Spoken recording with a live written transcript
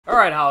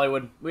Alright,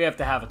 Hollywood, we have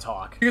to have a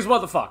talk. Because what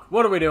the fuck?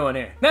 What are we doing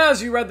here? Now,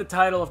 as you read the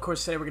title, of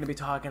course, today we're going to be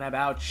talking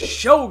about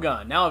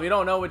Shogun. Now, if you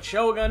don't know what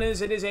Shogun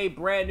is, it is a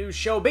brand new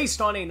show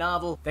based on a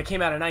novel that came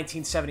out in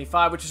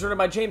 1975, which was written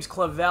by James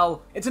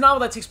Clavell. It's a novel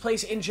that takes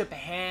place in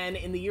Japan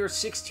in the year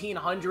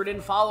 1600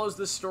 and follows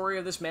the story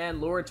of this man,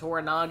 Lord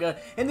Toranaga,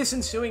 and this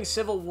ensuing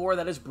civil war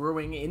that is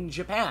brewing in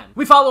Japan.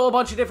 We follow a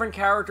bunch of different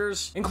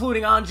characters,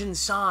 including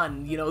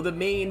Anjin-san, you know, the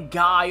main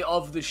guy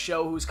of the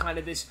show, who's kind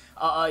of this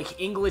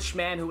English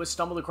man who has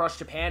stumbled across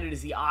Japan. It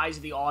is the eyes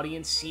of the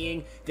audience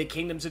seeing the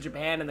kingdoms of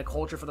Japan and the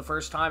culture for the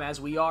first time, as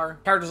we are.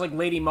 Characters like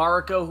Lady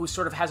Mariko, who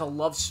sort of has a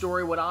love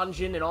story with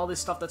Anjin and all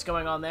this stuff that's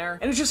going on there.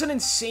 And it's just an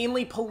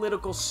insanely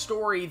political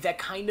story that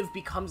kind of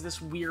becomes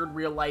this weird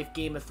real-life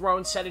Game of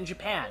Thrones set in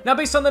Japan. Now,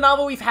 based on the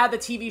novel, we've had the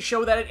TV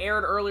show that it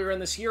aired earlier in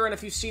this year, and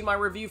if you've seen my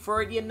review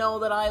for it, you know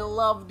that I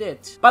loved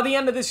it. By the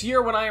end of this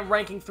year, when I am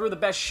ranking through the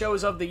best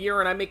shows of the year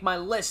and I make my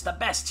list, the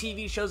best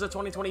TV shows of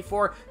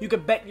 2024, you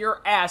could bet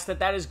your ass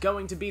that is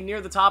going to be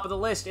near the top of the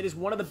list. It is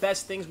one of the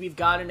best things we've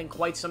gotten in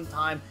quite some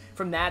time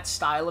from that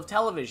style of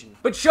television.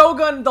 But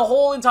Shogun, the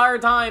whole entire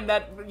time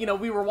that, you know,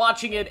 we were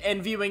watching it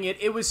and viewing it,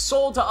 it was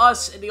sold to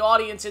us, the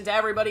audience, and to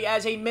everybody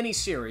as a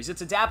miniseries.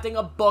 It's adapting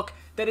a book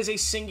that is a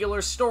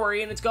singular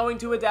story, and it's going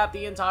to adapt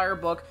the entire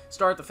book,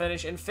 start to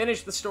finish, and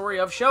finish the story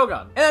of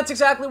Shogun. And that's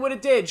exactly what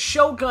it did.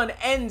 Shogun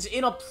ends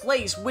in a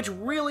place which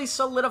really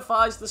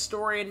solidifies the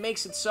story and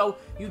makes it so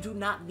you do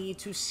not need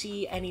to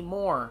see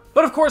anymore.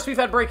 But of course, we've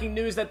had breaking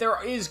news that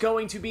there is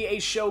going to be a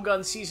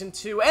Shogun Season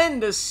 2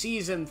 and a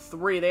Season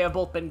 3. They have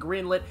both been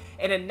greenlit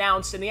and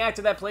announced, and the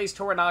actor that plays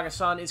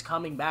Toranaga-san is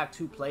coming back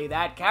to play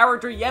that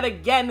character yet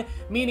again,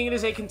 meaning it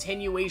is a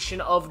continuation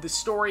of the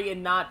story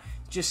and not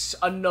just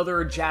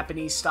another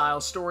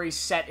Japanese-style story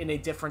set in a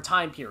different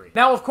time period.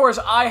 Now, of course,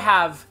 I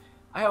have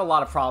a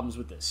lot of problems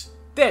with this.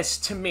 This,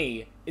 to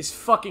me, is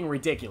fucking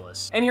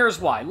ridiculous. And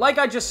here's why. Like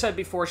I just said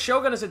before,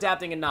 Shogun is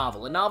adapting a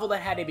novel that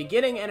had a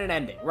beginning and an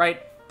ending,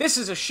 right? This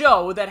is a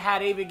show that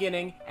had a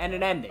beginning and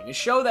an ending. A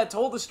show that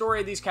told the story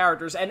of these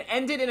characters and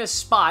ended in a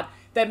spot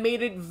that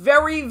made it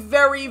very,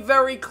 very,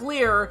 very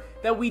clear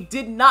that we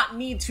did not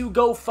need to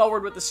go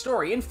forward with the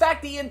story. In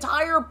fact, the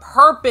entire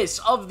purpose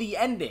of the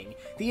ending,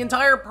 the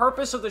entire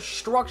purpose of the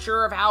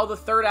structure of how the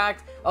third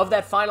act of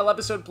that final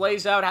episode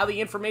plays out, how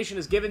the information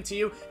is given to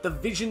you, the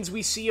visions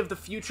we see of the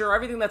future,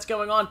 everything that's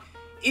going on,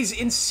 is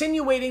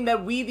insinuating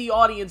that we, the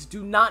audience,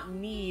 do not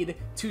need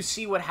to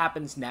see what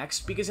happens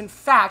next, because in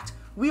fact,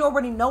 we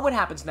already know what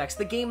happens next.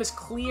 The game is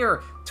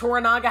clear.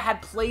 Toranaga had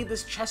played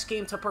this chess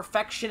game to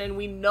perfection, and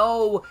we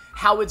know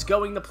how it's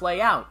going to play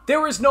out.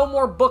 There is no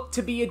more book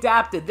to be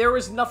adapted. There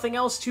is nothing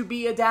else to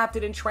be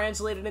adapted and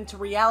translated into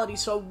reality.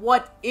 So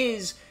what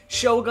is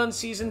Shogun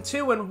Season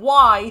 2, and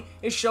why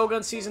is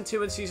Shogun Season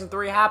 2 and Season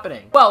 3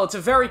 happening? Well, it's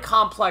a very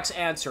complex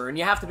answer, and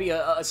you have to be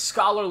a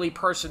scholarly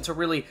person to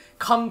really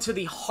come to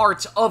the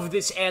heart of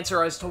this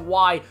answer as to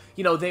why,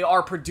 you know, they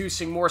are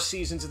producing more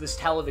seasons of this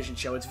television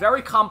show. It's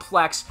very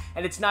complex,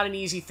 and it's not an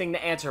easy thing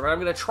to answer, but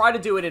I'm going to try to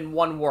do it in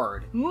one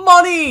word.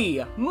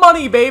 Money!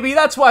 Money, baby!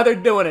 That's why they're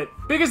doing it.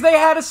 Because they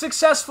had a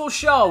successful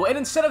show, and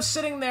instead of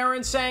sitting there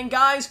and saying,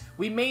 guys,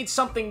 we made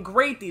something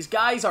great, these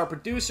guys are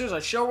producers, are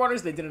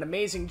showrunners, they did an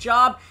amazing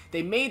job,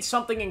 they made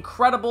something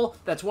incredible,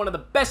 that's one of the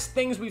best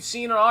things we've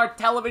seen on our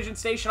television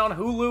station on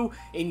Hulu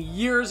in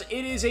years,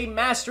 it is a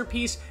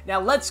masterpiece,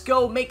 now let's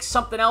go make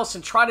something else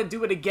and try to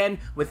do it again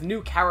with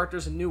new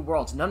characters and new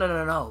worlds. No, no,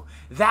 no, no, no.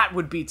 That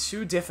would be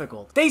too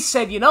difficult. They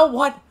said, you know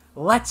what?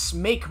 Let's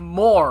make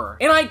more.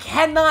 And I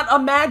cannot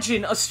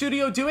imagine a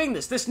studio doing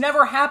this. This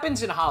never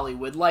happens in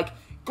Hollywood. Like,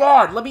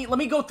 God, let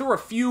me go through a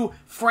few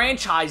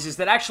franchises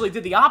that actually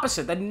did the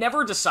opposite, that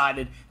never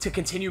decided to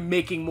continue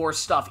making more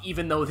stuff,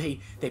 even though they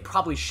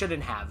probably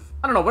shouldn't have.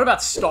 I don't know, what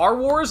about Star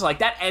Wars? Like,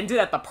 that ended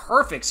at the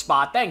perfect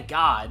spot, thank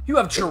God. You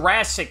have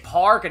Jurassic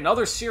Park,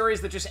 another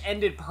series that just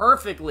ended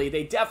perfectly.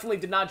 They definitely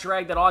did not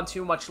drag that on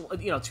too much,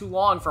 you know, too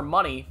long for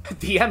money.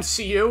 The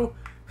MCU,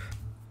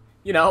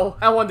 you know,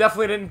 that one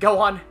definitely didn't go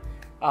on.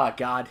 Oh,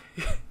 God.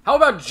 How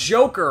about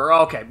Joker?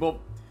 Okay, well,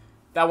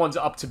 that one's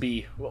up to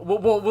be.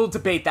 We'll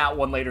debate that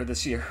one later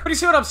this year. But you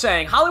see what I'm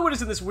saying? Hollywood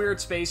is in this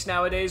weird space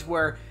nowadays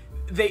where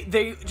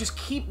they just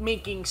keep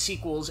making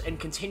sequels and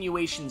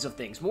continuations of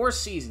things. More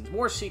seasons,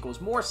 more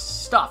sequels, more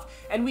stuff.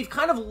 And we've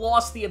kind of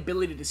lost the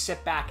ability to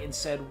sit back and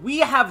said, we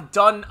have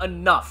done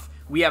enough.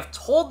 We have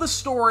told the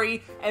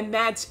story, and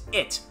that's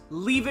it.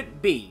 Leave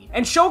it be.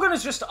 And Shogun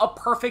is just a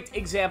perfect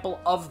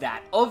example of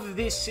that, of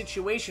this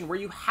situation where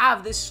you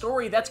have this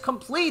story that's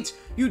complete.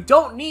 You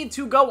don't need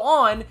to go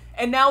on,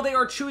 and now they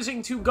are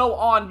choosing to go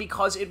on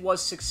because it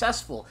was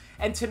successful.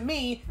 And to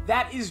me,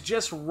 that is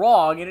just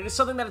wrong, and it is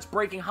something that is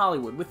breaking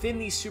Hollywood within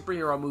these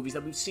superhero movies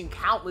that we've seen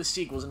countless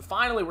sequels, and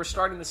finally we're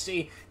starting to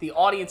see the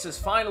audiences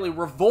finally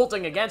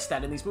revolting against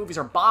that, and these movies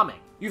are bombing.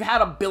 You've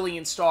had a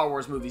billion Star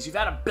Wars movies, you've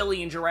had a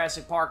billion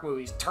Jurassic Park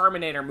movies,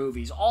 Terminator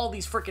movies, all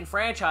these freaking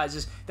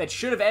franchises that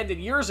should have ended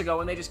years ago,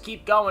 and they just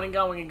keep going and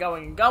going and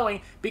going and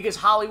going because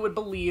Hollywood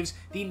believes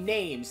these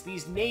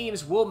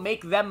names will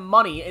make them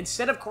money.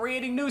 Instead of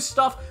creating new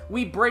stuff,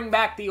 we bring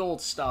back the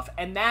old stuff,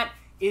 and that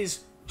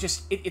is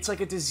just, it's like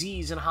a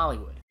disease in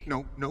Hollywood.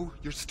 No,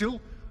 you're still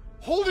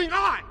holding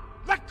on!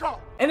 Let go!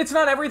 And it's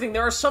not everything.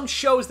 There are some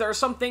shows, there are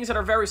some things that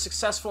are very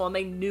successful and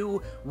they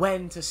knew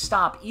when to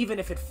stop, even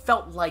if it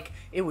felt like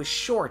it was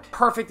short.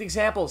 Perfect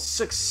example,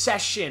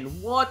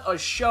 Succession. What a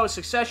show.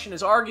 Succession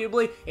is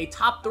arguably a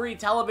top 3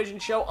 television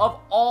show of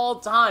all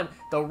time.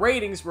 The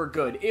ratings were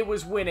good. It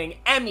was winning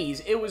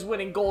Emmys. It was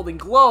winning Golden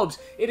Globes.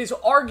 It is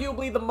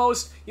arguably the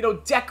most,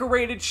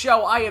 decorated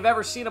show I have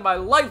ever seen in my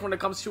life when it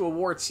comes to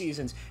award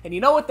seasons. And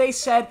you know what they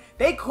said?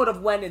 They could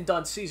have went and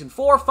done season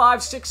 4,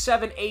 5, 6,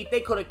 7, 8.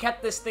 They could have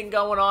kept this thing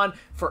going on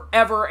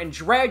forever and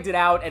dragged it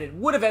out, and it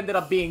would have ended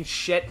up being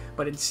shit,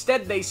 but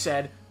instead they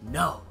said,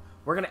 no,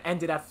 we're gonna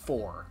end it at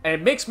 4. And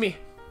it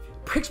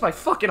breaks my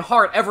fucking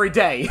heart every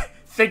day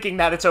thinking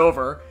that it's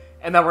over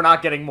and that we're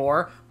not getting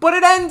more, but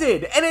it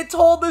ended, and it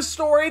told the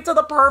story to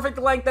the perfect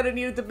length that it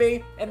needed to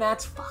be, and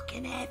that's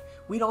fucking it.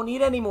 We don't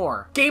need any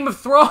more. Game of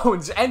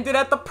Thrones ended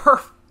at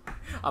the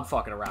I'm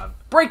fucking around.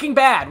 Breaking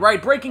Bad,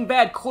 right? Breaking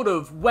Bad could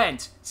have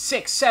went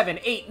 6, 7,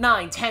 8,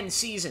 9, 10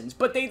 seasons,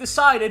 but they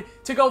decided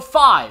to go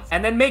 5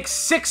 and then make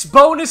 6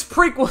 bonus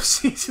prequel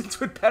seasons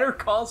with Better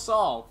Call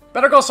Saul.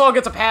 Better Call Saul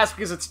gets a pass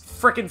because it's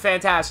freaking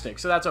fantastic,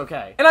 so that's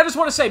okay. And I just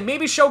want to say,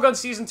 maybe Shogun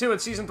Season 2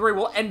 and Season 3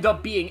 will end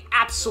up being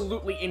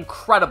absolutely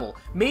incredible.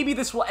 Maybe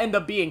this will end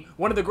up being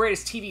one of the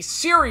greatest TV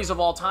series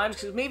of all time,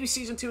 because maybe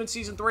Season 2 and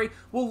Season 3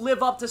 will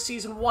live up to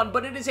Season 1,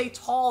 but it is a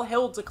tall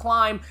hill to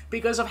climb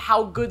because of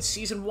how good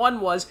Season 1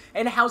 was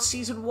and how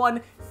Season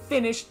 1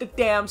 finished the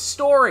damn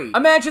story.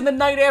 Imagine the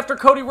night after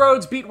Cody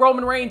Rhodes beat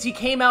Roman Reigns, he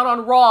came out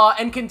on Raw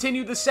and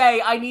continued to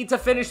say, I need to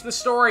finish the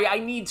story. I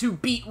need to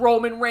beat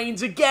Roman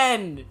Reigns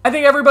again. I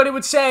think everybody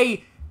would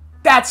say,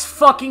 that's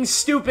fucking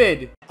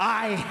stupid.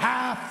 I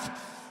have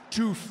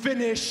to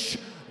finish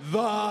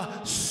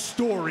the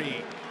story.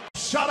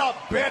 Shut up,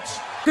 bitch!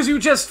 Because you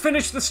just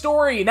finished the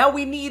story. Now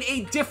we need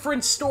a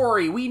different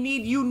story. We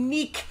need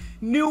unique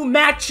new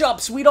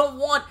matchups. We don't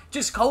want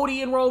just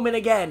Cody and Roman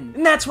again.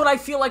 And that's what I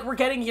feel like we're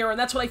getting here, and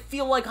that's what I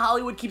feel like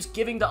Hollywood keeps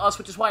giving to us,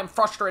 which is why I'm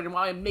frustrated and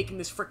why I'm making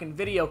this freaking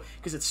video,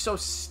 because it's so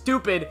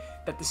stupid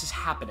that this is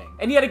happening.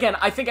 And yet again,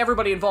 I think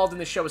everybody involved in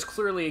this show is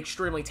clearly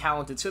extremely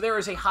talented, so there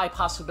is a high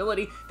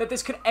possibility that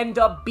this could end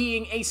up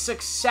being a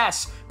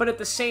success, but at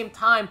the same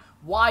time,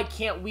 why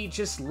can't we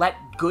just let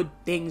good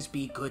things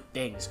be good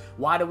things?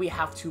 Why do we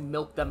have to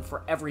milk them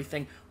for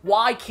everything?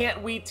 Why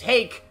can't we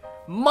take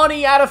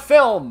money out of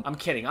film? I'm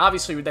kidding.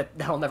 Obviously,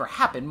 that'll never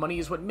happen. Money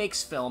is what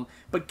makes film.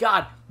 But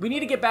God, we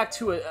need to get back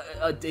to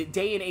a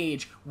day and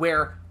age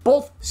where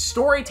both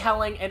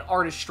storytelling and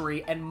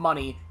artistry and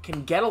money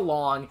can get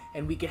along,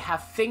 and we could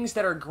have things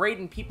that are great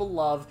and people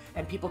love,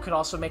 and people could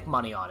also make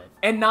money on it.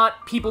 And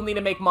not, people need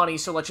to make money,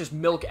 so let's just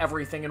milk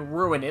everything and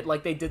ruin it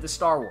like they did to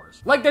Star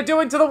Wars. Like they're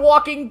doing to The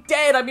Walking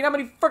Dead. I mean, how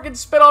many freaking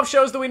spin-off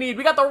shows do we need?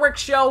 We got The Rick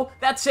Show.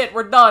 That's it.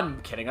 We're done.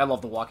 I'm kidding. I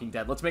love The Walking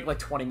Dead. Let's make like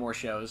 20 more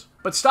shows.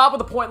 But stop with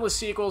the pointless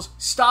sequels.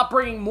 Stop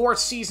bringing more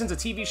seasons of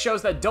TV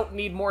shows that don't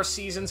need more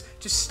seasons.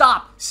 Just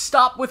stop.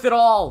 Stop with it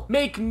all.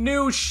 Make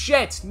new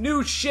shit.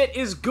 New shit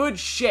is good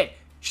shit.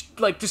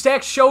 Like, just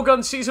act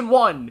Shogun Season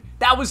 1.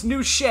 That was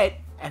new shit,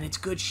 and it's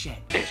good shit.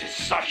 This is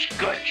such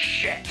good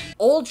shit.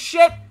 Old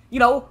shit?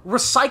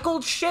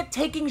 Recycled shit?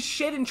 Taking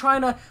shit and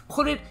trying to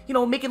put it,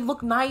 make it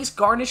look nice,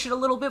 garnish it a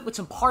little bit with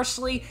some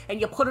parsley, and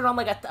you put it on,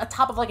 like, a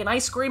top of, like, an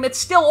ice cream. It's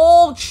still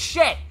old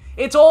shit.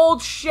 It's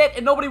old shit,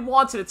 and nobody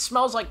wants it. It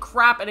smells like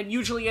crap, and it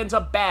usually ends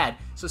up bad.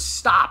 So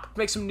stop.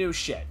 Make some new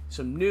shit.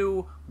 Some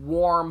new,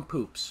 warm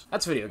poops.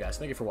 That's the video, guys.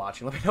 Thank you for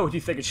watching. Let me know what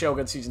you think of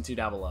Shogun Season 2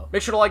 down below.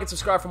 Make sure to like and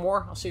subscribe for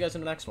more. I'll see you guys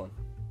in the next one.